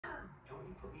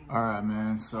All right,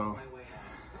 man. So,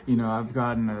 you know, I've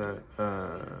gotten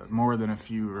more than a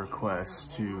few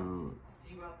requests to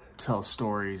tell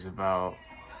stories about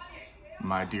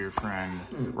my dear friend,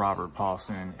 Robert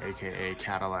Paulson, aka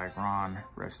Cadalack Ron.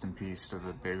 Rest in peace to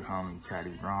the big homie,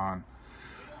 Caddy Ron.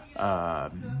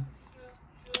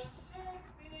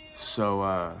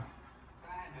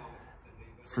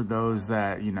 For those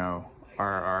that, you know,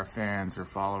 are fans or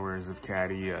followers of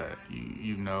Caddy,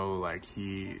 you know, like,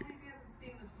 he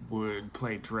would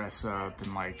play dress up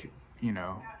and, like, you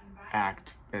know,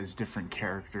 act as different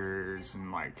characters,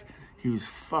 and, like, he was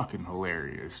fucking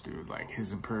hilarious, dude. Like,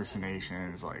 his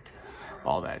impersonations, like,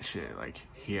 all that shit. Like,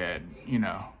 he had, you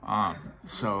know,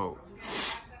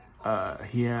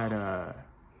 he had a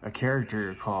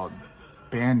character called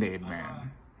Band-Aid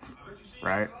Man,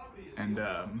 right? And,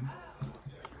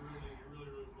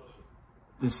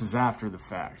 this is after the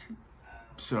fact.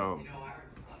 So,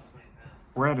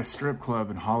 we're at a strip club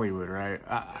in Hollywood, right?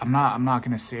 I'm not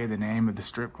gonna say the name of the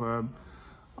strip club,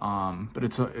 but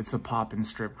it's a poppin'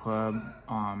 strip club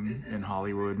in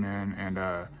Hollywood, man. And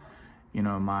you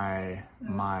know, my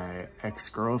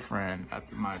ex-girlfriend,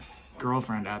 my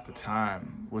girlfriend at the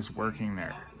time, was working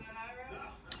there,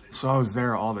 so I was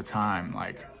there all the time,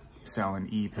 like selling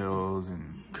e-pills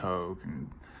and coke and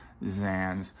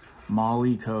Xans.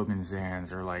 Molly, coke, and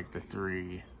Xans are like the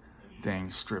three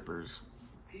things strippers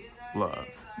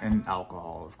love, and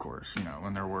alcohol, of course, you know,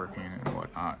 when they're working and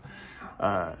whatnot.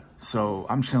 So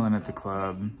I'm chilling at the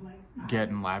club,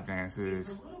 getting lap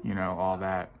dances, you know, all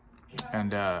that.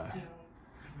 And I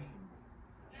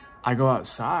go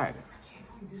outside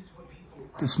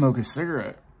to smoke a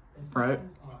cigarette, right?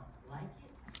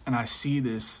 And I see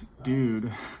this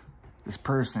dude, this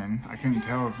person, I couldn't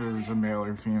tell if it was a male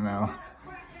or female,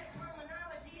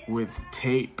 with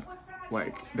tape,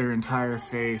 like their entire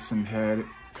face and head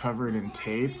covered in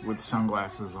tape with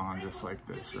sunglasses on, just like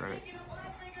this, right?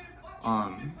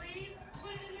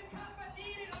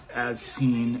 As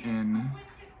seen in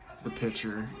the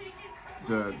picture,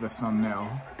 the thumbnail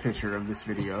picture of this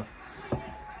video.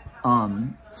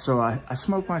 So I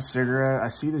smoke my cigarette, I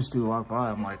see this dude walk by,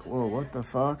 I'm like, whoa, what the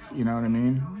fuck? You know what I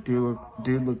mean?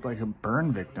 Dude looked like a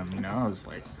burn victim, you know? I was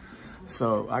like,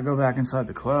 so I go back inside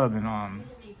the club, and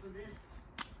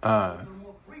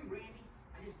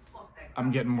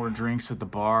I'm getting more drinks at the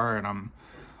bar, and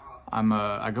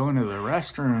I go into the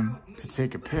restroom to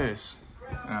take a piss,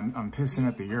 and I'm pissing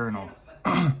at the urinal.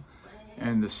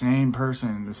 And the same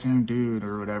person, the same dude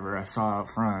or whatever I saw out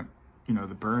front, you know,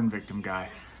 the burn victim guy,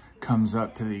 comes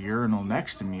up to the urinal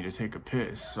next to me to take a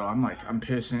piss. So I'm like, I'm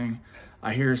pissing,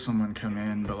 I hear someone come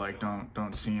in, but like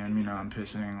don't see him, you know, I'm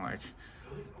pissing, like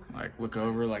look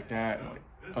over like that, like,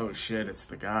 oh shit, it's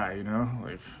the guy, you know,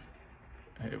 like,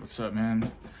 hey, what's up,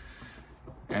 man?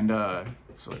 And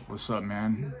it's like, what's up,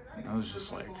 man? And I was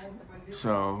just like,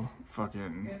 so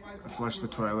fucking, I flush the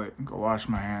toilet, go wash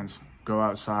my hands, go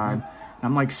outside, and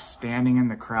I'm like standing in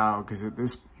the crowd, because at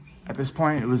this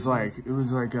point it was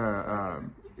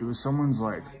someone's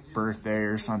like birthday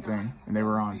or something, and they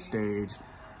were on stage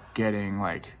getting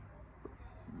like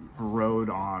rode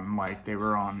on, like they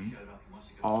were on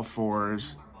all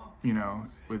fours, you know,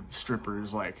 with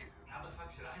strippers, like,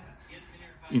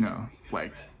 you know,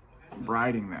 like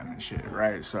riding them and shit,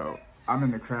 right? So I'm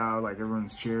in the crowd, like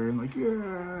everyone's cheering, like,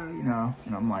 yeah, you know,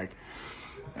 and I'm like,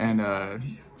 and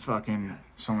fucking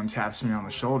someone taps me on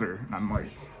the shoulder, and I'm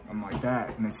like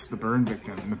that, and it's the burn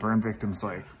victim, and the burn victim's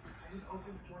like,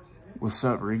 what's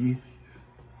up, Riggy?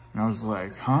 And I was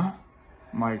like, huh?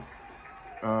 I'm like,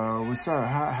 what's up?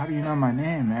 How do you know my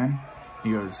name, man?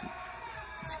 He goes,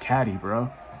 it's Caddy,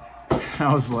 bro. And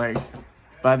I was like,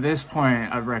 by this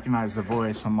point, I recognized the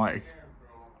voice. I'm like,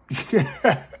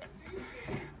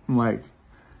 I'm like,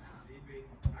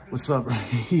 what's up, bro?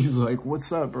 He's like,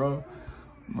 what's up, bro?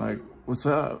 I'm like, what's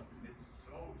up?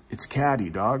 It's Caddy,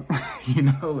 dog. You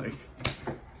know, like,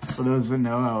 for those that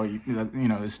know how, you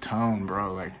know, his tone,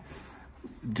 bro, like,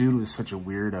 dude was such a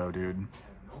weirdo, dude.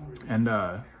 And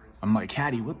I'm like,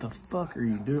 Caddy, what the fuck are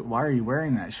you doing? Why are you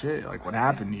wearing that shit? Like, what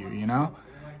happened to you, you know?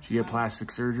 Did you get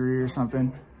plastic surgery or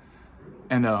something?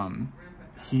 And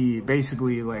he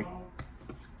basically, like,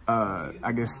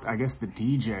 I guess the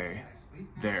DJ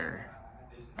there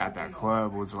at that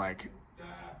club was like,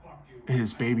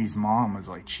 his baby's mom was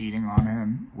like cheating on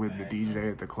him with the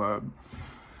DJ at the club,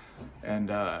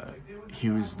 and he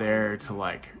was there to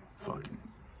like fucking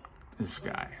this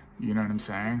guy, you know what I'm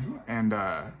saying? And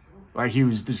like, he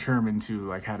was determined to,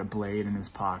 like, had a blade in his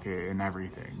pocket and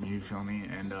everything, you feel me?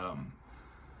 And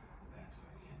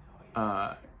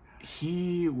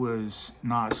he was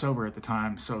not sober at the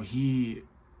time, so he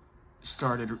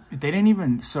started, they didn't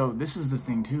even, so this is the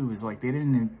thing too, is like they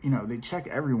didn't, you know, they check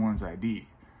everyone's ID.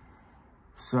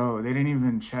 So they didn't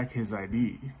even check his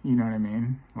ID, you know what I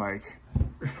mean? Like,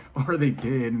 or they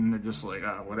did, and they're just like,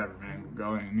 oh, whatever, man,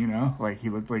 go in, you know? Like, he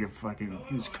looked like a fucking,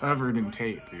 he was covered in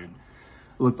tape, dude.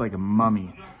 Looked like a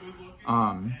mummy.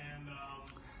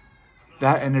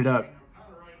 That ended up,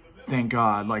 thank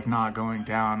God, like, not going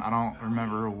down. I don't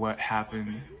remember what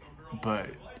happened, but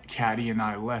Caddy and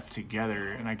I left together,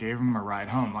 and I gave him a ride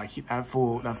home. Like, that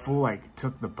fool, like,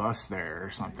 took the bus there or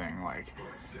something, like,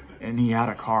 and he had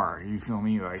a car, you feel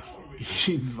me? Like,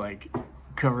 he, like,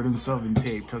 covered himself in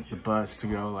tape, took the bus to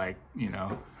go, like, you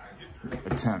know,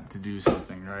 attempt to do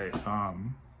something, right?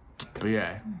 But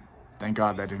yeah, thank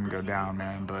God that didn't go down,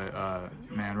 man. But,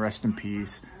 man, rest in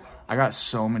peace. I got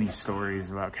so many stories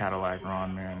about Cadalack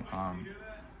Ron, man.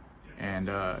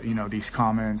 You know, these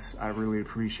comments, I really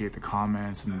appreciate the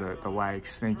comments and the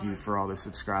likes. Thank you for all the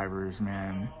subscribers,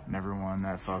 man, and everyone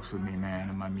that fucks with me, man,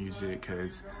 and my music,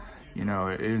 because, you know,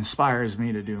 it inspires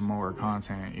me to do more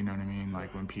content, you know what I mean?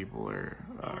 Like, when people are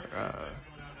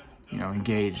you know,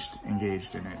 engaged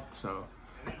in it. So,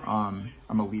 I'm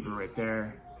gonna leave it right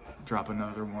there. Drop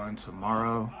another one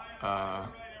tomorrow.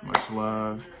 Much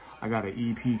love. I got an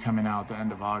EP coming out the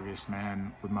end of August,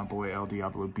 man, with my boy El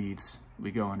Diablo Beats. We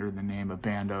go under the name of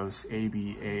Bandos,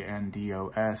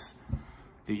 A-B-A-N-D-O-S.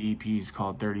 The EP is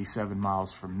called 37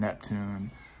 Miles from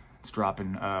Neptune. It's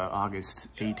dropping August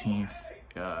 18th.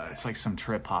 It's like some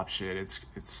trip hop shit.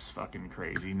 It's fucking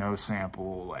crazy. No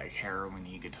sample, like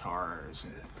heroin-y guitars,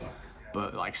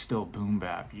 but like still boom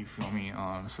bap, you feel me?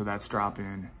 So that's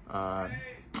dropping.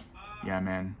 Yeah,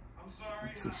 man.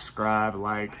 Subscribe,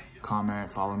 like,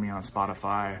 comment, follow me on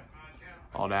Spotify,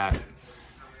 all that.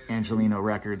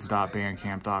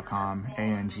 angelenorecords.bandcamp.com,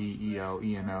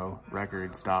 ANGELENO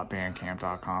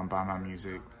records.bandcamp.com. Buy my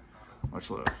music.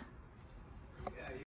 Much love.